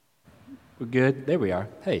We're good? There we are.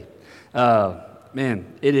 Hey.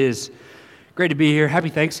 Man, it is great to be here. Happy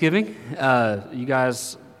Thanksgiving. You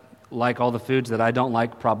guys like all the foods that I don't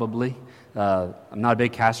like, probably. I'm not a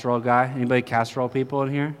big casserole guy. Anybody casserole people in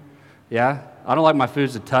here? Yeah? I don't like my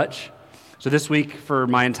foods to touch. So this week for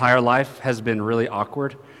my entire life has been really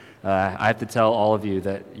awkward. I have to tell all of you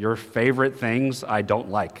that your favorite things I don't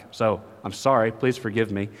like. So I'm sorry. Please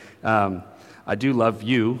forgive me. I do love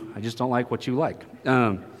you. I just don't like what you like.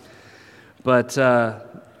 But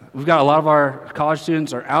we've got a lot of our college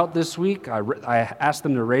students are out this week. I asked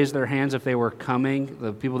them to raise their hands if they were coming,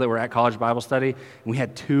 the people that were at college Bible study. And we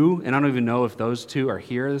had 2, and I don't even know if those 2 are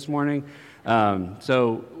here this morning.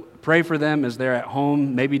 So pray for them as they're at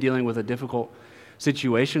home, maybe dealing with a difficult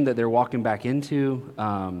situation that they're walking back into,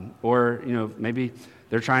 or maybe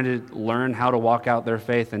they're trying to learn how to walk out their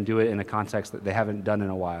faith and do it in a context that they haven't done in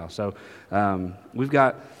a while. So we've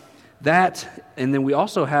got that, and then we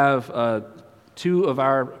also have 2 of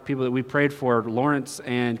our people that we prayed for, Lawrence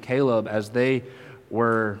and Caleb, as they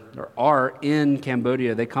are in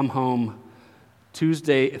Cambodia. They come home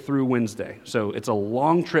Tuesday through Wednesday. So it's a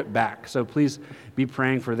long trip back. So please be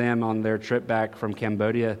praying for them on their trip back from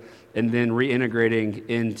Cambodia and then reintegrating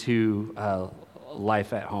into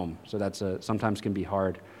life at home. So that's sometimes can be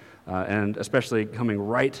hard, and especially coming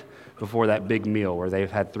right before that big meal where they've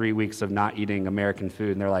had 3 weeks of not eating American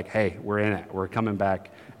food, and they're like, hey, we're in it. We're coming back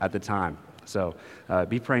at the time. So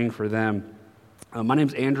be praying for them. My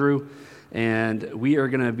name's Andrew, and we are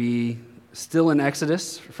going to be still in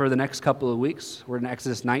Exodus for the next couple of weeks. We're in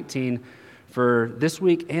Exodus 19 for this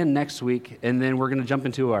week and next week, and then we're going to jump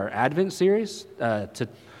into our Advent series to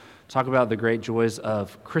talk about the great joys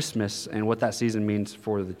of Christmas and what that season means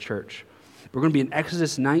for the church. We're going to be in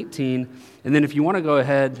Exodus 19, and then if you want to go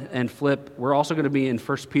ahead and flip, we're also going to be in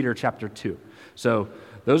 1 Peter chapter 2. So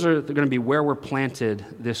those are going to be where we're planted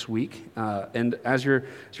this week. And as you're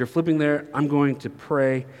flipping there, I'm going to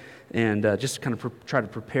pray and just kind of try to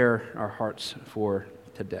prepare our hearts for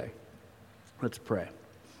today. Let's pray.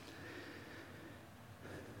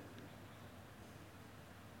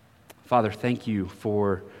 Father, thank you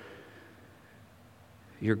for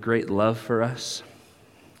your great love for us,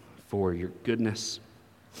 for your goodness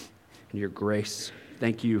and your grace.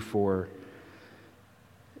 Thank you for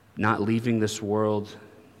not leaving this world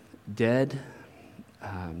dead,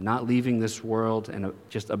 not leaving this world and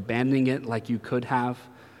just abandoning it like you could have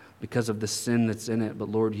because of the sin that's in it. But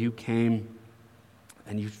Lord, you came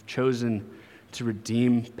and you've chosen to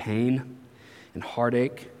redeem pain and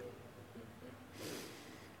heartache.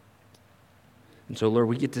 And so, Lord,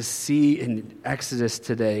 we get to see in Exodus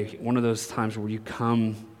today one of those times where you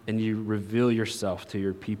come and you reveal yourself to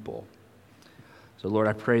your people. So, Lord,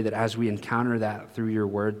 I pray that as we encounter that through your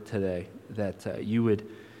word today, that you would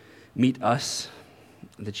meet us,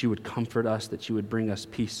 that you would comfort us, that you would bring us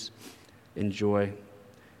peace and joy,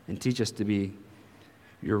 and teach us to be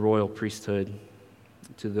your royal priesthood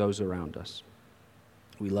to those around us.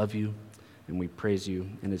 We love you and we praise you,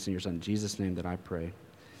 and it's in your Son Jesus' name that I pray.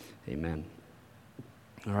 Amen.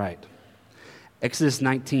 All right. Exodus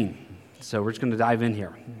 19. So we're just going to dive in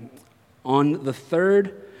here. On the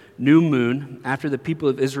 3rd new moon, after the people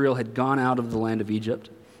of Israel had gone out of the land of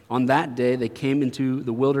Egypt, on that day they came into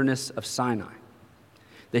the wilderness of Sinai.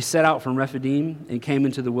 They set out from Rephidim and came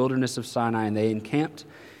into the wilderness of Sinai, and they encamped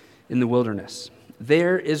in the wilderness.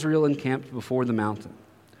 There Israel encamped before the mountain,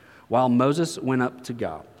 while Moses went up to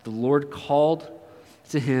God. The Lord called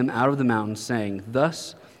to him out of the mountain, saying,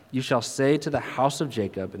 "Thus you shall say to the house of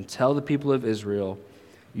Jacob and tell the people of Israel,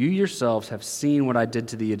 you yourselves have seen what I did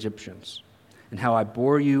to the Egyptians, and how I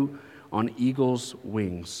bore you on eagle's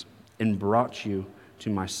wings and brought you to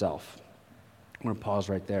myself." I'm going to pause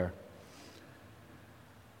right there.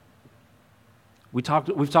 We've talked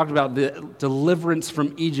about the deliverance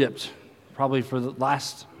from Egypt probably for the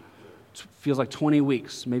last, feels like 20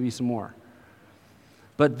 weeks, maybe some more.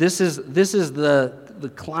 But this is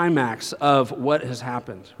the climax of what has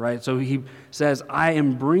happened, right? So he says, I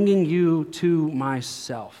am bringing you to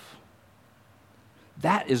myself.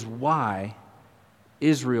 That is why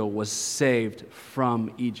Israel was saved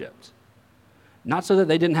from Egypt. Not so that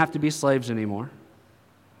they didn't have to be slaves anymore.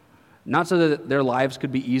 Not so that their lives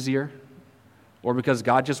could be easier, or because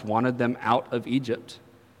God just wanted them out of Egypt,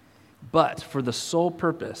 but for the sole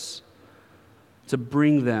purpose to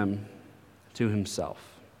bring them to himself.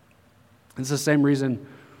 It's the same reason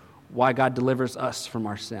why God delivers us from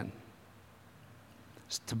our sin.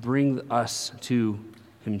 It's to bring us to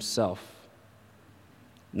himself.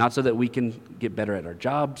 Not so that we can get better at our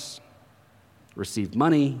jobs, receive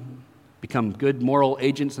money, become good moral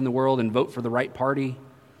agents in the world, and vote for the right party.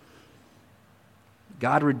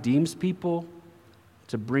 God redeems people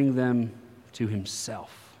to bring them to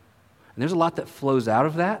himself. And there's a lot that flows out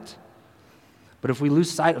of that. But if we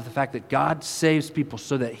lose sight of the fact that God saves people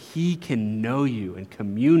so that he can know you and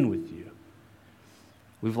commune with you,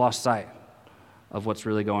 we've lost sight of what's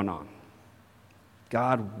really going on.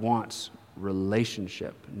 God wants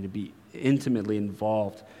relationship and to be intimately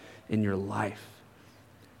involved in your life,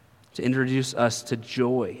 to introduce us to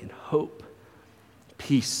joy and hope,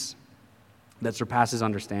 peace that surpasses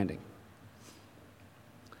understanding.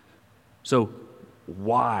 So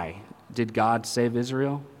why did God save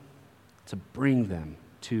Israel? To bring them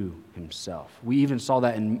to himself. We even saw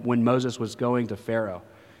that when Moses was going to Pharaoh.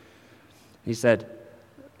 He said,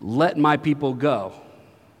 "Let my people go."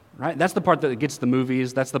 Right? That's the part that gets the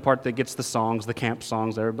movies. That's the part that gets the songs, the camp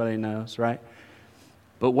songs everybody knows, right?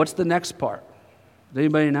 But what's the next part? Does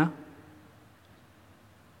anybody know?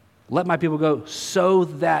 Let my people go so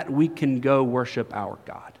that we can go worship our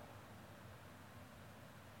God.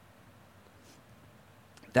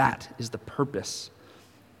 That is the purpose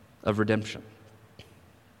of redemption.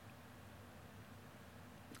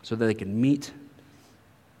 So that they can meet,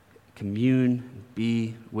 commune,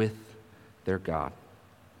 be with their God.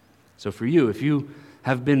 So for you, if you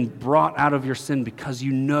have been brought out of your sin because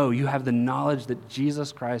you know, you have the knowledge that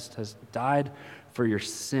Jesus Christ has died for your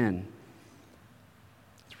sin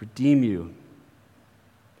to redeem you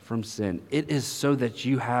from sin, it is so that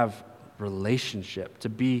you have relationship, to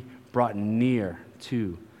be brought near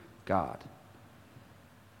to God.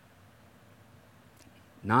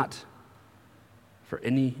 Not for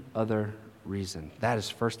any other reason. That is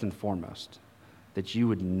first and foremost, that you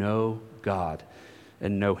would know God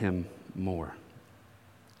and know him more.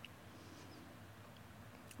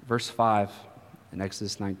 Verse 5 in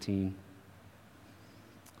Exodus 19.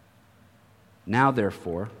 Now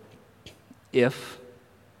therefore, if,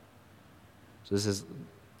 so this is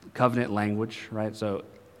covenant language, right? So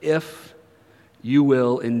if you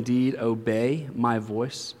will indeed obey my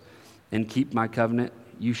voice and keep my covenant,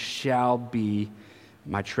 you shall be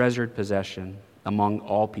my treasured possession among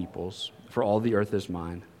all peoples, for all the earth is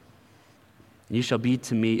mine. And you shall be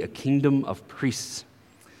to me a kingdom of priests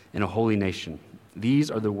and a holy nation.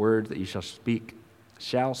 These are the words that you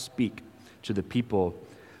shall speak to the people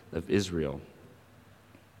of Israel.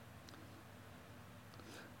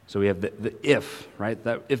 So we have the if, right?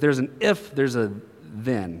 That if there's an if, there's a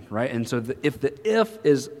then, right? And so the if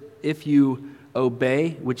is if you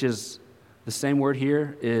obey, which is the same word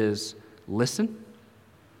here, is listen.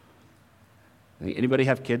 Anybody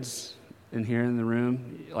have kids in here in the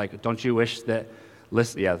room? Like, don't you wish that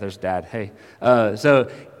listen? Yeah, there's Dad. Hey. So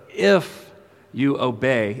if you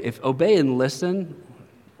obey, if obey and listen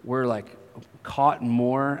were like caught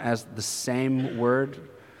more as the same word,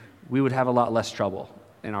 we would have a lot less trouble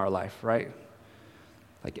in our life, right?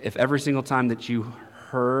 Like if every single time that you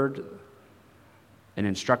heard an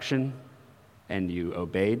instruction and you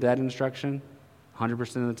obeyed that instruction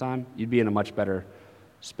 100% of the time, you'd be in a much better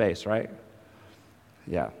space, right?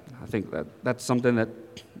 Yeah, I think that's something that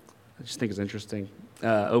I just think is interesting.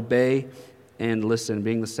 Obey and listen,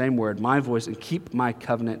 being the same word, my voice, and keep my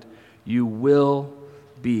covenant, you will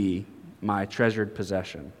be my treasured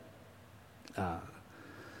possession,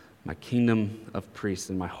 my kingdom of priests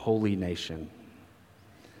and my holy nation.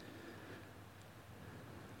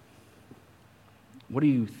 What do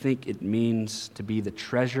you think it means to be the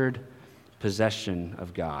treasured possession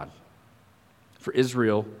of God? For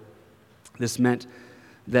Israel, this meant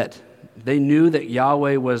that they knew that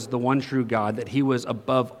Yahweh was the one true God, that he was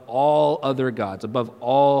above all other gods, above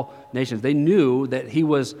all nations. They knew that he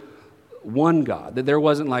was one God, that there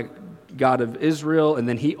wasn't like God of Israel, and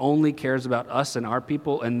then he only cares about us and our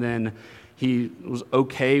people, and then he was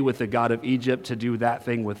okay with the God of Egypt to do that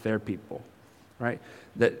thing with their people, right?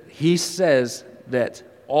 That he says that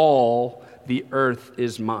all the earth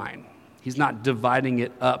is mine. He's not dividing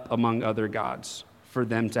it up among other gods for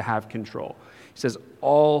them to have control. He says,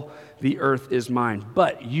 all the earth is mine,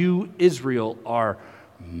 but you, Israel, are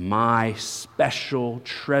my special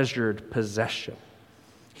treasured possession.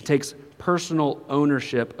 He takes personal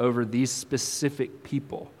ownership over these specific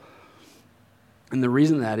people. And the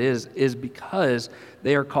reason that is because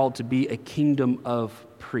they are called to be a kingdom of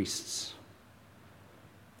priests.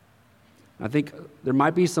 I think there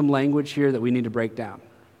might be some language here that we need to break down.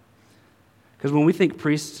 Because when we think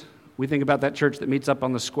priests, we think about that church that meets up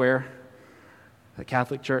on the square, the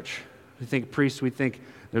Catholic church. We think priests, we think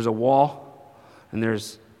there's a wall, and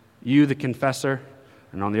there's you, the confessor,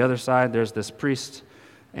 and on the other side, there's this priest,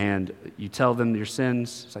 and you tell them your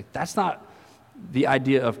sins. It's like, that's not the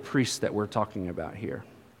idea of priest that we're talking about here.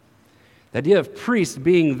 The idea of priest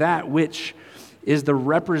being that which is the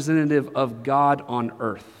representative of God on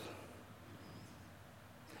earth.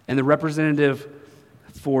 And the representative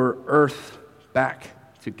for earth back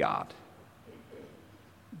to God.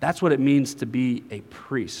 That's what it means to be a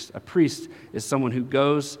priest. A priest is someone who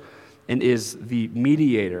goes and is the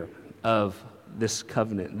mediator of this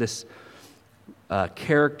covenant, this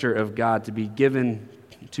character of God to be given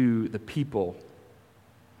to the people,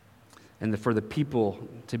 and for the people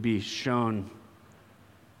to be shown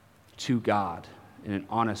to God in an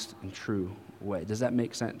honest and true way. Does that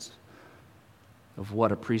make sense of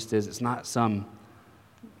what a priest is? It's not some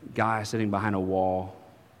guy sitting behind a wall,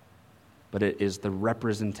 but it is the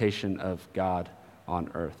representation of God on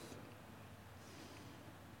earth.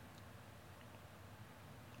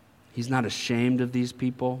 He's not ashamed of these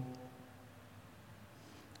people.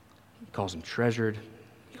 He calls them treasured.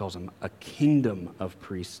 He calls them a kingdom of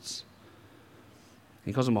priests.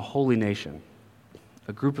 He calls them a holy nation,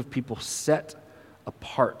 a group of people set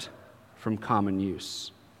apart from common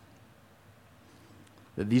use.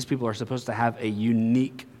 That these people are supposed to have a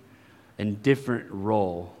unique and different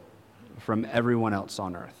role from everyone else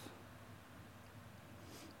on earth.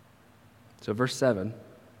 So verse 7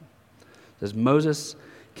 says, Moses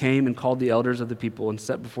came and called the elders of the people and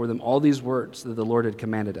set before them all these words that the Lord had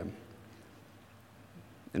commanded him.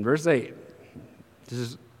 In verse 8, this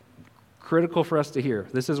is critical for us to hear.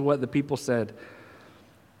 This is what the people said.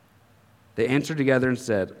 They answered together and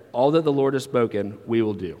said, all that the Lord has spoken, we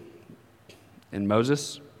will do. And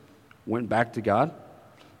Moses went back to God.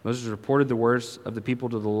 Moses reported the words of the people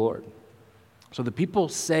to the Lord. So the people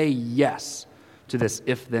say yes to this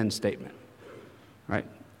if-then statement, right?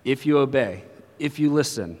 If you obey, if you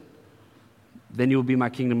listen, then you will be my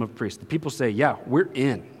kingdom of priests. The people say, yeah, we're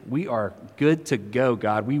in. We are good to go,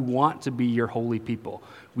 God. We want to be your holy people.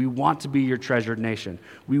 We want to be your treasured nation.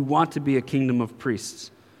 We want to be a kingdom of priests.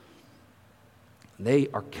 They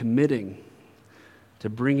are committing to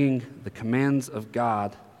bringing the commands of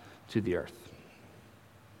God to the earth.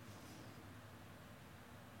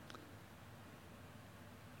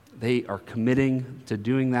 They are committing to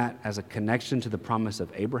doing that as a connection to the promise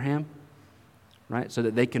of Abraham, right? So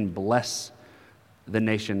that they can bless the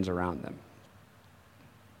nations around them.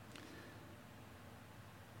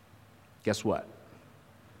 Guess what?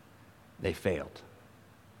 They failed.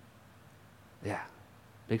 Yeah,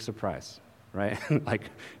 big surprise, right?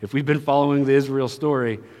 Like, if we've been following the Israel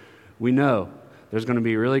story, we know there's going to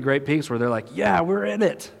be really great peaks where they're like, yeah, we're in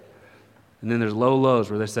it. And then there's low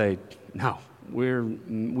lows where they say, no,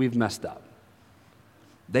 we've messed up.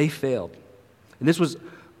 They failed. And this was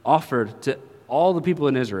offered to all the people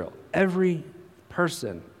in Israel. Every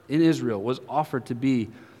person in Israel was offered to be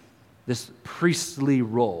this priestly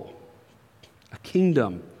role, a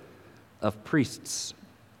kingdom of priests.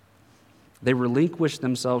 They relinquished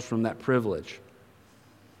themselves from that privilege.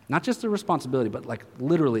 Not just a responsibility, but like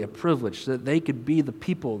literally a privilege, so that they could be the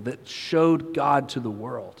people that showed God to the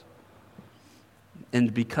world.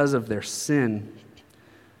 And because of their sin,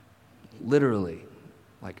 literally,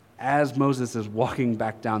 like as Moses is walking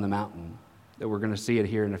back down the mountain, that we're going to see it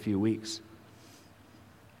here in a few weeks,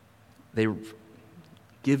 they've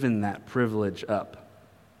given that privilege up.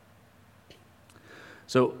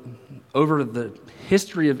 So over the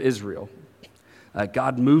history of Israel,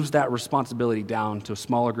 God moves that responsibility down to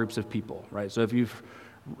smaller groups of people, right? So if you've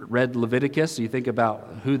read Leviticus, you think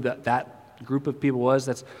about who that group of people was.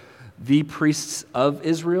 That's the priests of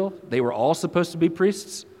Israel. They were all supposed to be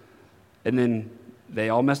priests, and then they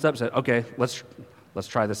all messed up and said, okay, let's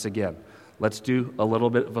try this again. Let's do a little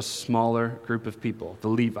bit of a smaller group of people, the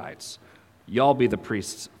Levites. Y'all be the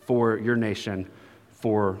priests for your nation,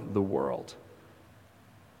 for the world.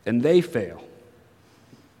 And they fail.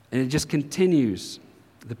 And it just continues.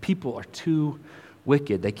 The people are too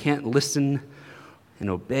wicked. They can't listen and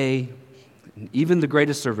obey. And even the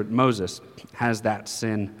greatest servant, Moses, has that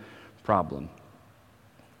sin problem.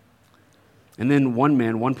 And then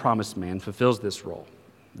one promised man, fulfills this role,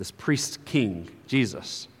 this priest king,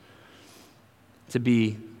 Jesus, to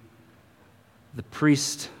be the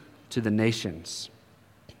priest to the nations.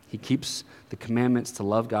 He keeps the commandments to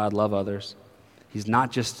love God, love others. He's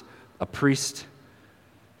not just a priest,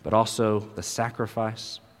 but also the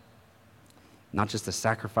sacrifice. Not just a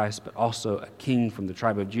sacrifice, but also a king from the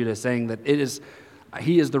tribe of Judah, saying that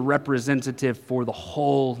he is the representative for the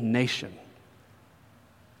whole nation.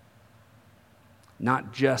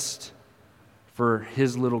 Not just for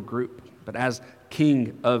his little group, but as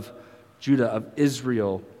king of Judah, of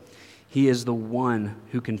Israel, he is the one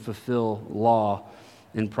who can fulfill law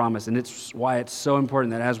and promise. And it's why it's so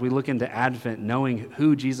important that as we look into Advent, knowing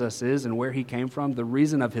who Jesus is and where he came from, the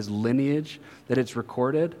reason of his lineage that it's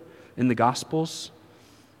recorded, in the Gospels,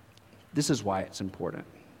 this is why it's important.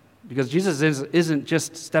 Because Jesus isn't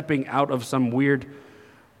just stepping out of some weird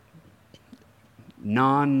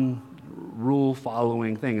non-rule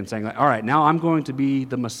following thing and saying, like, all right, now I'm going to be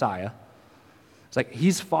the Messiah. It's like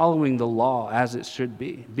he's following the law as it should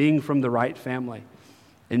be, being from the right family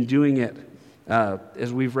and doing it,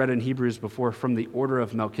 as we've read in Hebrews before, from the order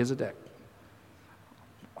of Melchizedek.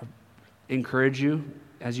 I encourage you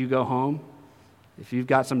as you go home, if you've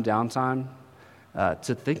got some downtime,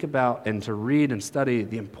 to think about and to read and study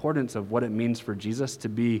the importance of what it means for Jesus to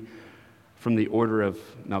be from the order of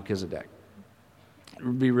Melchizedek. It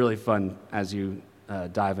would be really fun as you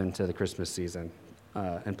dive into the Christmas season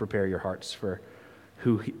and prepare your hearts for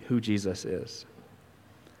who Jesus is.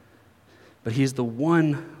 But he's the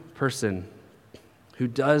one person who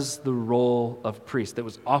does the role of priest that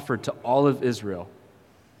was offered to all of Israel.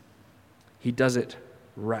 He does it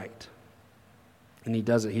right. And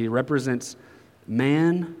he represents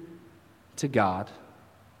man to God,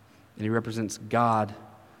 and he represents God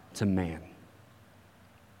to man.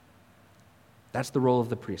 That's the role of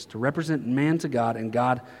the priest, to represent man to God and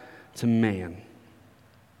God to man. And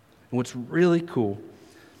what's really cool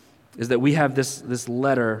is that we have this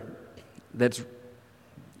letter that's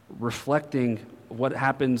reflecting what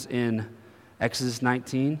happens in Exodus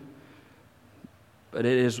 19, but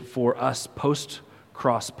it is for us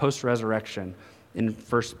post-cross, post-resurrection in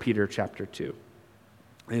 1 Peter chapter 2.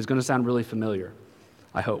 And it's going to sound really familiar,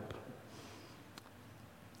 I hope.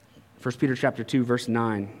 1 Peter chapter 2, verse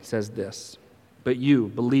 9 says this, "But you,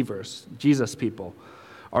 believers, Jesus people,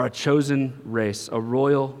 are a chosen race, a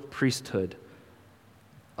royal priesthood,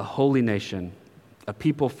 a holy nation, a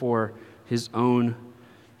people for his own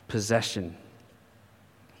possession,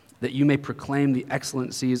 that you may proclaim the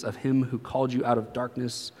excellencies of him who called you out of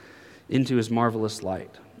darkness into his marvelous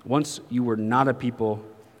light. Once you were not a people,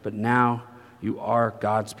 but now you are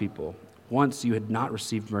God's people. Once you had not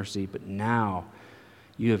received mercy, but now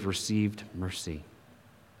you have received mercy."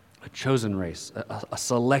 A chosen race, a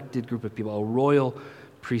selected group of people, a royal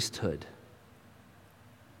priesthood,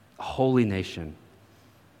 a holy nation,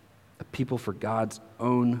 a people for God's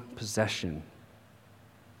own possession.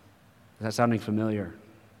 Is that sounding familiar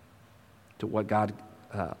to what God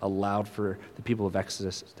allowed for the people of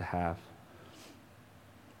Exodus to have?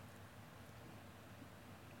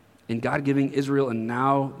 In God giving Israel and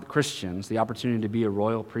now Christians the opportunity to be a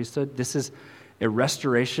royal priesthood, this is a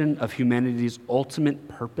restoration of humanity's ultimate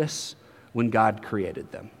purpose when God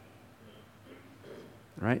created them.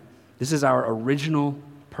 Right? This is our original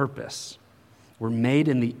purpose. We're made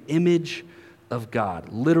in the image of God,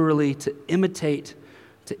 literally to imitate,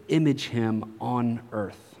 to image him on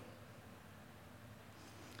earth.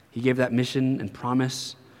 He gave that mission and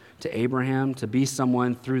promise to Abraham to be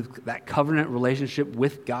someone through that covenant relationship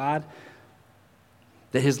with God,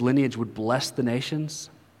 that his lineage would bless the nations.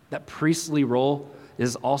 That priestly role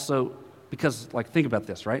is also, because, think about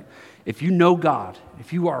this, right? If you know God,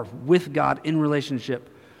 if you are with God in relationship,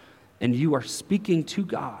 and you are speaking to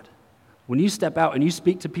God, when you step out and you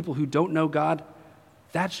speak to people who don't know God,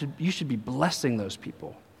 you should be blessing those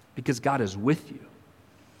people because God is with you,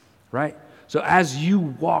 right? So as you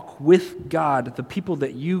walk with God, the people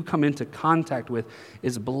that you come into contact with,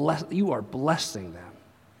 you are blessing them.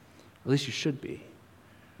 At least you should be.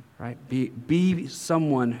 Right? Be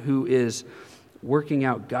someone who is working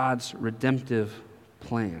out God's redemptive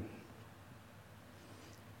plan.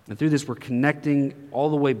 And through this, we're connecting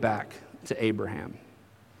all the way back to Abraham,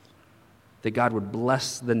 that God would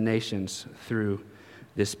bless the nations through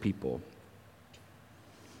this people.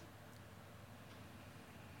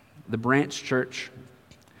 The Branch Church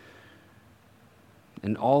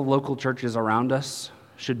and all local churches around us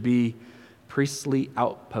should be priestly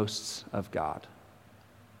outposts of God.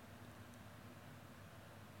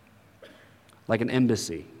 Like an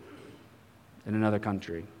embassy in another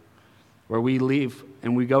country, where we leave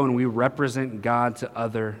and we go and we represent God to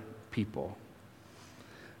other people.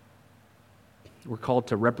 We're called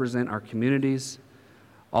to represent our communities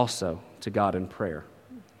also to God in prayer,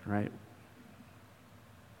 right?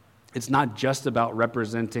 It's not just about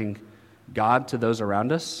representing God to those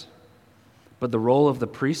around us, but the role of the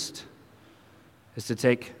priest is to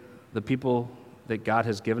take the people that God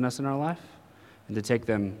has given us in our life and to take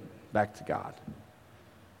them back to God.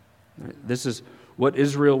 This is what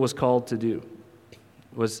Israel was called to do,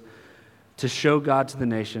 was to show God to the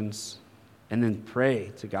nations and then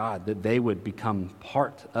pray to God that they would become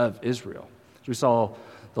part of Israel. As we saw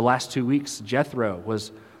the last 2 weeks, Jethro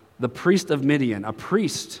was the priest of Midian, a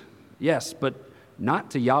priest, yes, but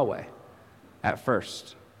not to Yahweh at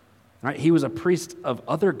first. Right? He was a priest of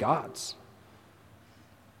other gods.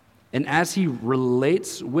 And as he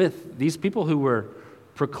relates with these people who were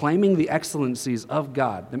proclaiming the excellencies of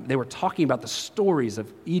God, they were talking about the stories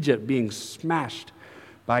of Egypt being smashed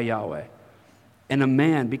by Yahweh. And a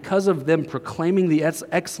man, because of them proclaiming the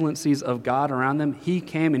excellencies of God around them, he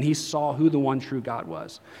came and he saw who the one true God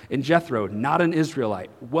was. And Jethro, not an Israelite,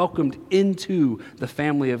 welcomed into the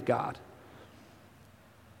family of God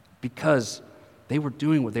because they were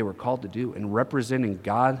doing what they were called to do and representing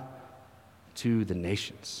God to the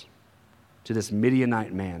nations, to this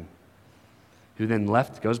Midianite man who then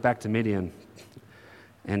goes back to Midian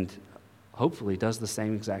and hopefully does the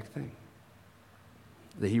same exact thing,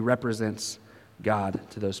 that he represents God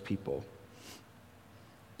to those people.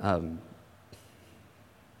 And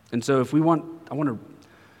so I want to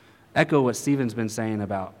echo what Stephen's been saying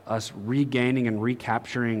about us regaining and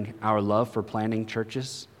recapturing our love for planting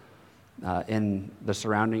churches in the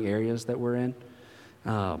surrounding areas that we're in.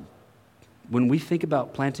 When we think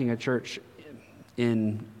about planting a church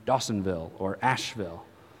in Dawsonville or Asheville,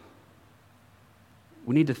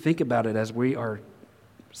 we need to think about it as we are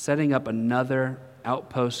setting up another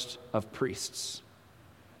outpost of priests,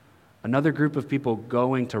 another group of people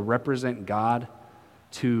going to represent God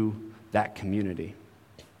to that community,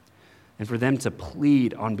 and for them to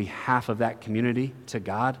plead on behalf of that community to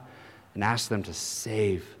God and ask them to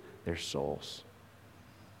save their souls.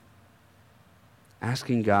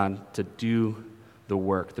 Asking God to do the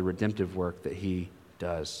work, the redemptive work that he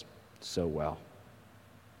does so well.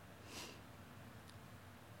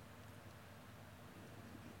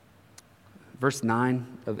 Verse 9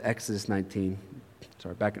 of Exodus 19.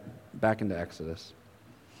 Back into Exodus.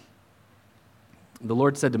 The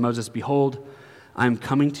Lord said to Moses, "Behold, I am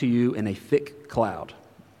coming to you in a thick cloud,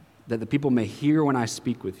 that the people may hear when I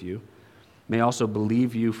speak with you, may also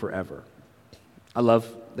believe you forever." I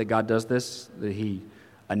love that God does this, that he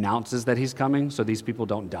announces that he's coming so these people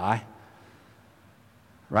don't die,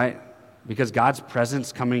 right? Because God's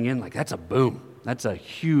presence coming in, that's a boom. That's a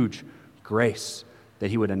huge grace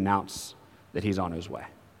that he would announce that he's on his way.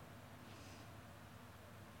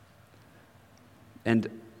 And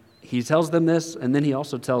he tells them this, and then he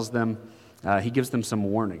also tells them, he gives them some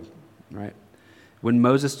warning, right? When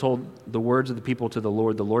Moses told the words of the people to the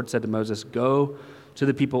Lord said to Moses, "Go to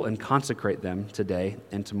the people and consecrate them today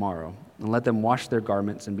and tomorrow, and let them wash their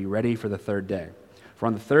garments and be ready for the third day. For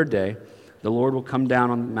on the third day, the Lord will come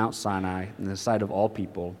down on Mount Sinai in the sight of all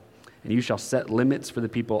people, and you shall set limits for the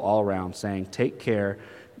people all around, saying, 'Take care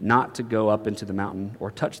not to go up into the mountain or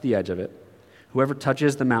touch the edge of it. Whoever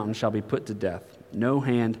touches the mountain shall be put to death. No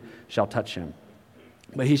hand shall touch him.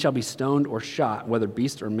 But he shall be stoned or shot, whether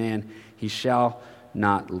beast or man, he shall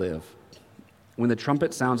not live. When the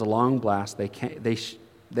trumpet sounds a long blast,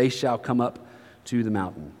 they shall come up to the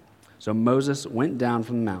mountain.' So Moses went down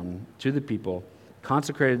from the mountain to the people,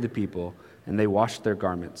 consecrated the people, and they washed their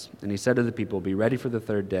garments. And he said to the people, 'Be ready for the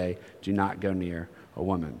third day. Do not go near a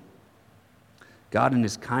woman.'" God in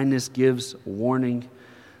his kindness gives warning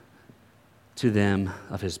to them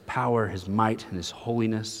of his power, his might, and his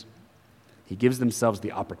holiness. He gives themselves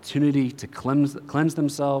the opportunity to cleanse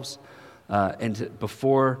themselves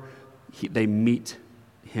before they meet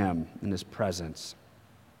him in his presence,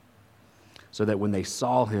 so that when they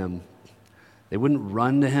saw him, they wouldn't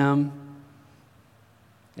run to him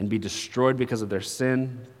and be destroyed because of their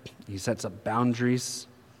sin. He sets up boundaries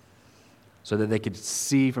so that they could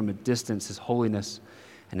see from a distance his holiness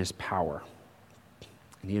and his power.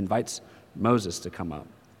 And he invites Moses to come up.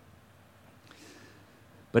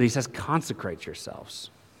 But he says, consecrate yourselves.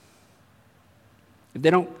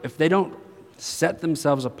 If they don't set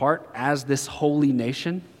themselves apart as this holy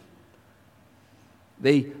nation,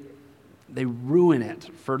 they ruin it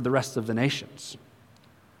for the rest of the nations.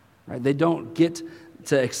 Right? They don't get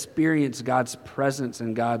to experience God's presence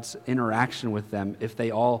and God's interaction with them if they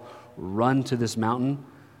all run to this mountain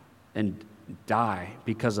and die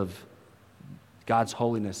because of God's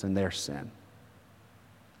holiness and their sin.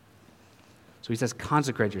 So he says,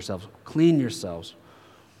 consecrate yourselves, clean yourselves,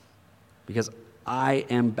 because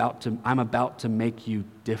I'm about to make you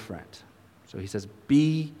different. So he says,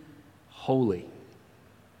 be holy.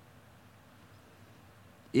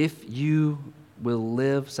 If you will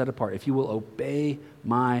live set apart, if you will obey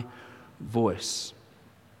my voice,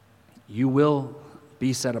 you will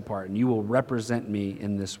be set apart and you will represent me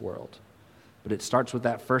in this world. But it starts with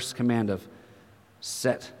that first command of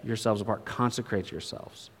set yourselves apart, consecrate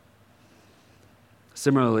yourselves.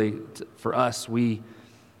 Similarly, for us, we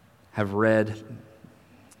have read,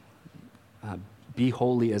 be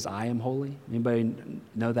holy as I am holy. Anybody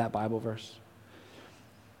know that Bible verse?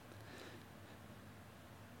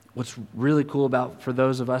 What's really cool for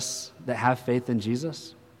those of us that have faith in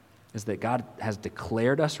Jesus is that God has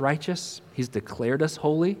declared us righteous. He's declared us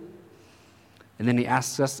holy. And then he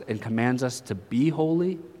asks us and commands us to be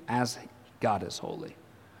holy as God is holy.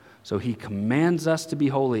 So he commands us to be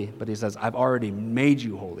holy, but he says, I've already made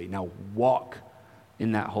you holy. Now walk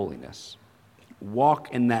in that holiness.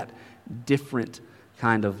 Walk in that different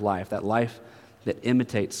kind of life, that life that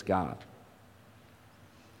imitates God.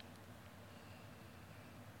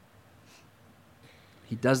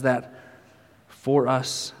 He does that for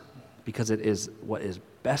us because it is what is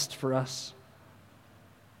best for us.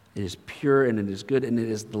 It is pure and it is good, and it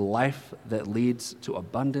is the life that leads to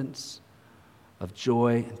abundance of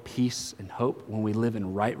joy and peace and hope when we live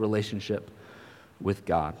in right relationship with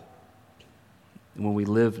God. And when we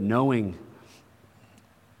live knowing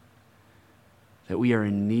that we are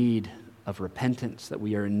in need of repentance, that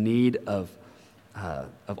we are in need of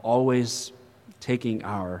always taking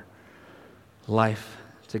our life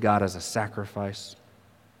to God as a sacrifice.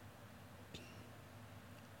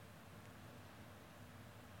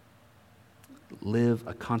 Live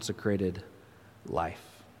a consecrated life.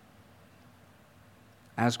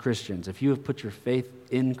 As Christians, if you have put your faith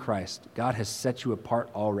in Christ, God has set you apart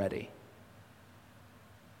already.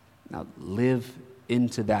 Now live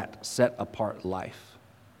into that set apart life.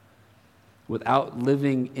 Without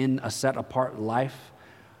living in a set apart life,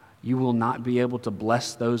 you will not be able to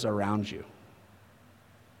bless those around you,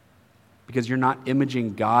 because you're not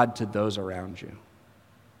imaging God to those around you.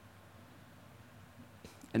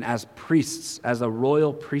 And as priests, as a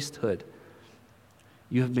royal priesthood,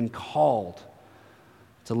 you have been called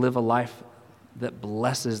to live a life that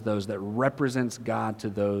blesses those, that represents God to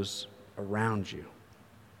those around you.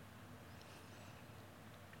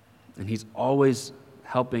 And he's always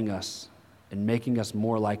helping us and making us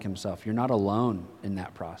more like himself. You're not alone in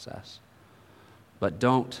that process. But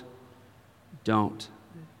don't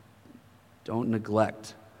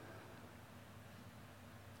neglect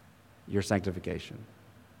your sanctification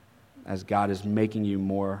as God is making you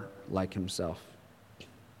more like himself.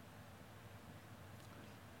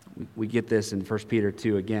 We get this in 1 Peter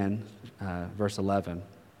 2 again, verse 11.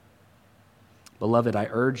 Beloved, I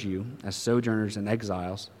urge you, as sojourners and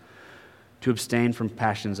exiles, to abstain from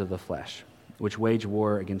passions of the flesh, which wage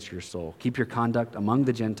war against your soul. Keep your conduct among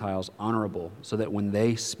the Gentiles honorable, so that when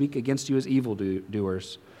they speak against you as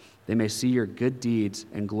evildoers, they may see your good deeds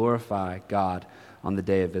and glorify God on the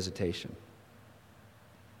day of visitation.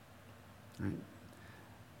 Right?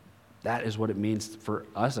 That is what it means for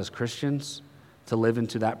us as Christians to live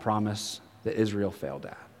into that promise that Israel failed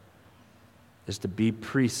at, is to be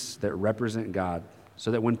priests that represent God, so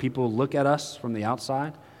that when people look at us from the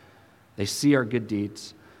outside, they see our good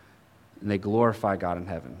deeds and they glorify God in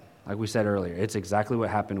heaven. Like we said earlier, it's exactly what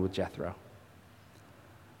happened with Jethro.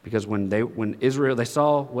 Because when Israel, they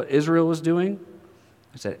saw what Israel was doing,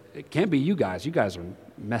 they said, it can't be you guys. You guys are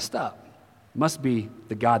messed up. It must be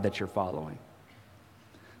the God that you're following.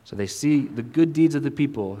 So they see the good deeds of the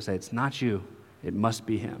people, say, it's not you, it must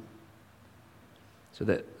be him. So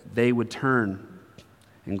that they would turn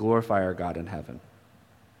and glorify our God in heaven.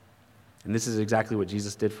 And this is exactly what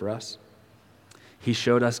Jesus did for us. He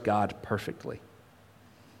showed us God perfectly.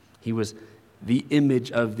 He was the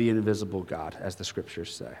image of the invisible God, as the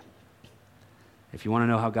scriptures say. If you want to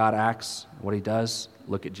know how God acts, what he does,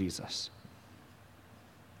 look at Jesus.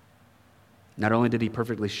 Not only did he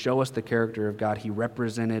perfectly show us the character of God, he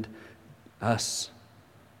represented us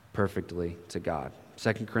perfectly to God.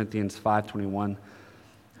 2 Corinthians 5:21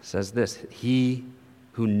 says this, he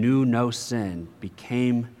who knew no sin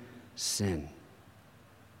became sin.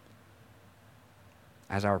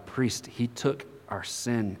 As our priest, he took our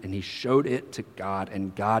sin and he showed it to God,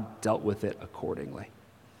 and God dealt with it accordingly.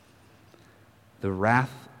 The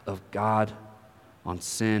wrath of God on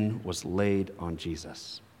sin was laid on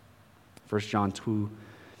Jesus. 1 John 2:2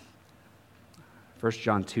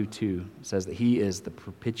 says that he is the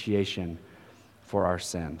propitiation for our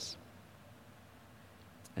sins.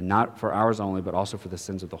 And not for ours only, but also for the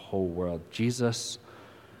sins of the whole world. Jesus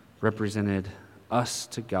represented us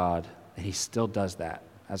to God, and he still does that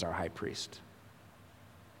as our high priest.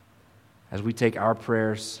 As we take our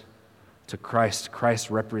prayers to Christ, Christ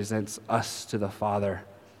represents us to the Father,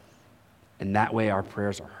 and that way our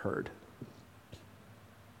prayers are heard.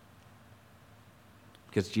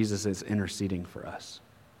 Because Jesus is interceding for us.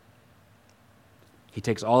 He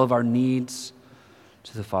takes all of our needs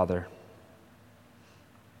to the Father,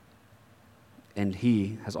 and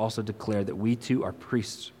he has also declared that we too are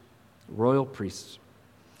priests, royal priests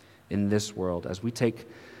in this world. As we take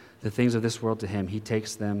the things of this world to him, he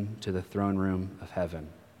takes them to the throne room of heaven.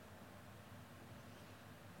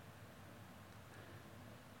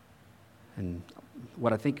 And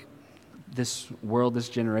what I think this world, this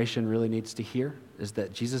generation really needs to hear is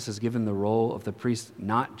that Jesus has given the role of the priest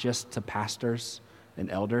not just to pastors and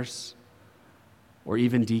elders or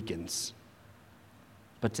even deacons,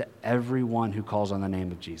 but to everyone who calls on the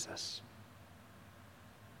name of Jesus.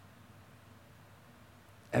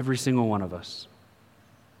 Every single one of us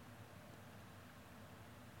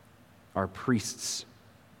are priests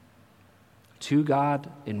to God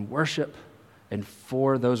in worship and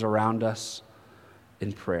for those around us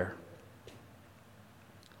in prayer.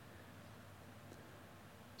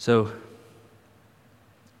 So,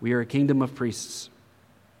 we are a kingdom of priests.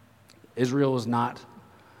 Israel is not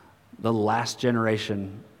the last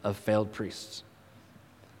generation of failed priests.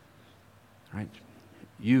 Right?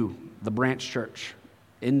 You, the branch church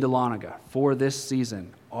in Dahlonega, for this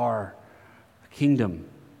season, are a kingdom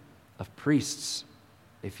of priests.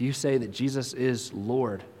 If you say that Jesus is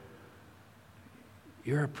Lord,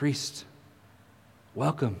 you're a priest.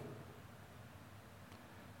 Welcome.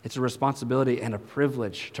 It's a responsibility and a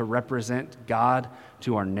privilege to represent God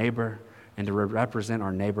to our neighbor and to represent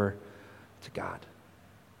our neighbor to God.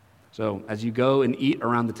 So as you go and eat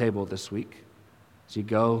around the table this week, as you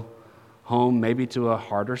go home maybe to a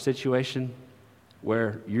harder situation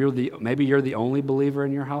where maybe you're the only believer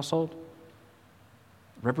in your household,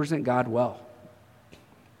 represent God well.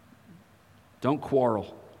 Don't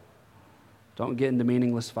quarrel. Don't get into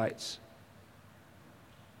meaningless fights.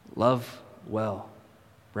 Love well.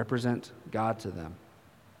 Represent God to them.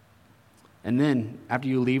 And then, after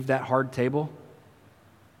you leave that hard table,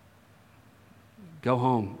 go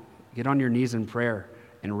home, get on your knees in prayer,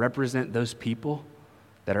 and represent those people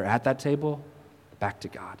that are at that table back to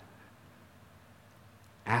God.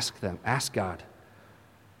 Ask God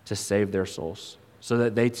to save their souls so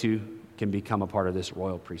that they too can become a part of this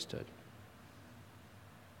royal priesthood.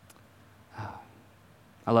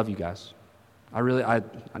 I love you guys. I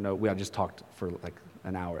know I just talked for like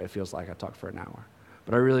an hour. It feels like I talked for an hour.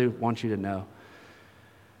 But I really want you to know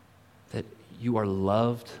that you are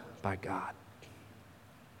loved by God,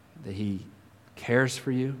 that He cares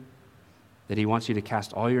for you, that He wants you to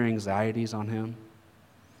cast all your anxieties on Him,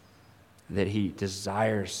 that He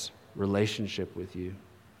desires relationship with you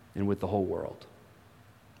and with the whole world.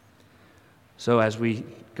 So as we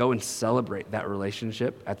go and celebrate that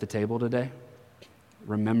relationship at the table today,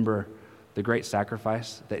 remember the great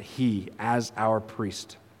sacrifice that He, as our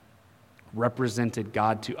priest, represented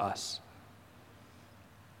God to us,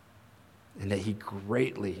 and that He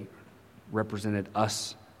greatly represented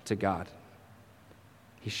us to God.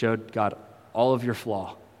 He showed God all of your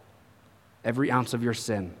flaw, every ounce of your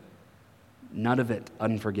sin, none of it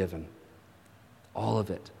unforgiven, all of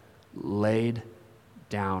it laid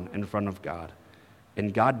down in front of God.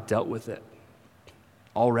 And God dealt with it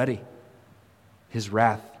already. His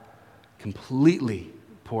wrath completely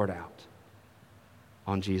poured out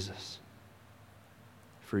on Jesus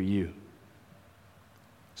for you.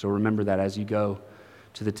 So remember that as you go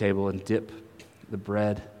to the table and dip the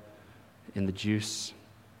bread in the juice,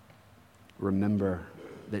 remember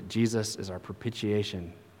that Jesus is our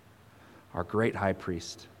propitiation, our great high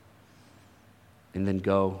priest, and then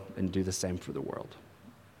go and do the same for the world.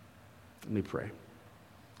 Let me pray.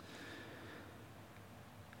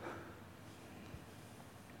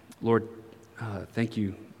 Lord, thank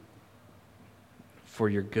you for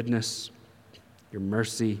your goodness, your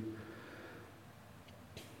mercy,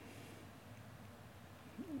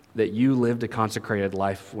 that you lived a consecrated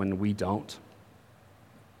life when we don't,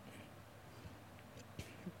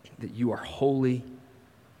 that you are holy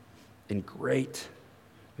and great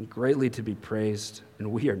and greatly to be praised,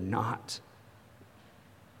 and we are not.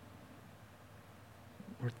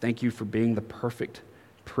 Lord, thank you for being the perfect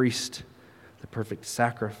priest, the perfect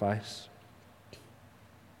sacrifice.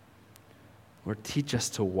 Lord, teach us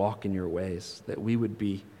to walk in your ways, that we would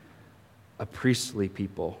be a priestly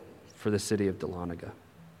people for the city of Dahlonega.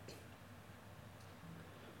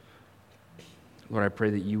 Lord, I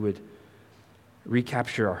pray that you would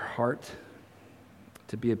recapture our heart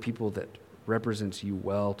to be a people that represents you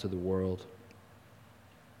well to the world.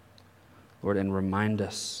 Lord, and remind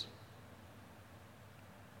us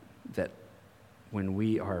that when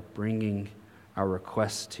we are bringing our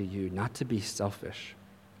requests to you, not to be selfish,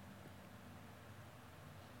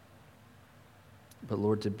 but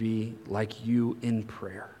Lord, to be like you in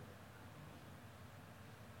prayer.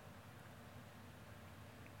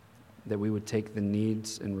 That we would take the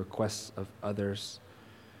needs and requests of others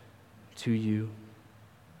to you,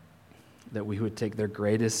 that we would take their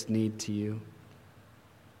greatest need to you.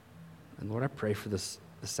 And Lord, I pray for the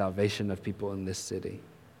salvation of people in this city.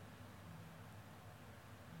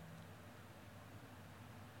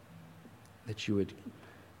 That you would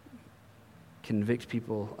convict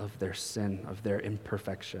people of their sin, of their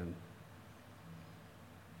imperfection.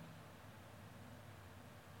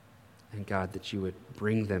 And God, that you would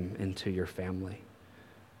bring them into your family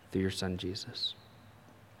through your Son, Jesus.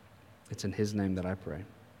 It's in his name that I pray.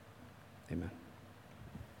 Amen.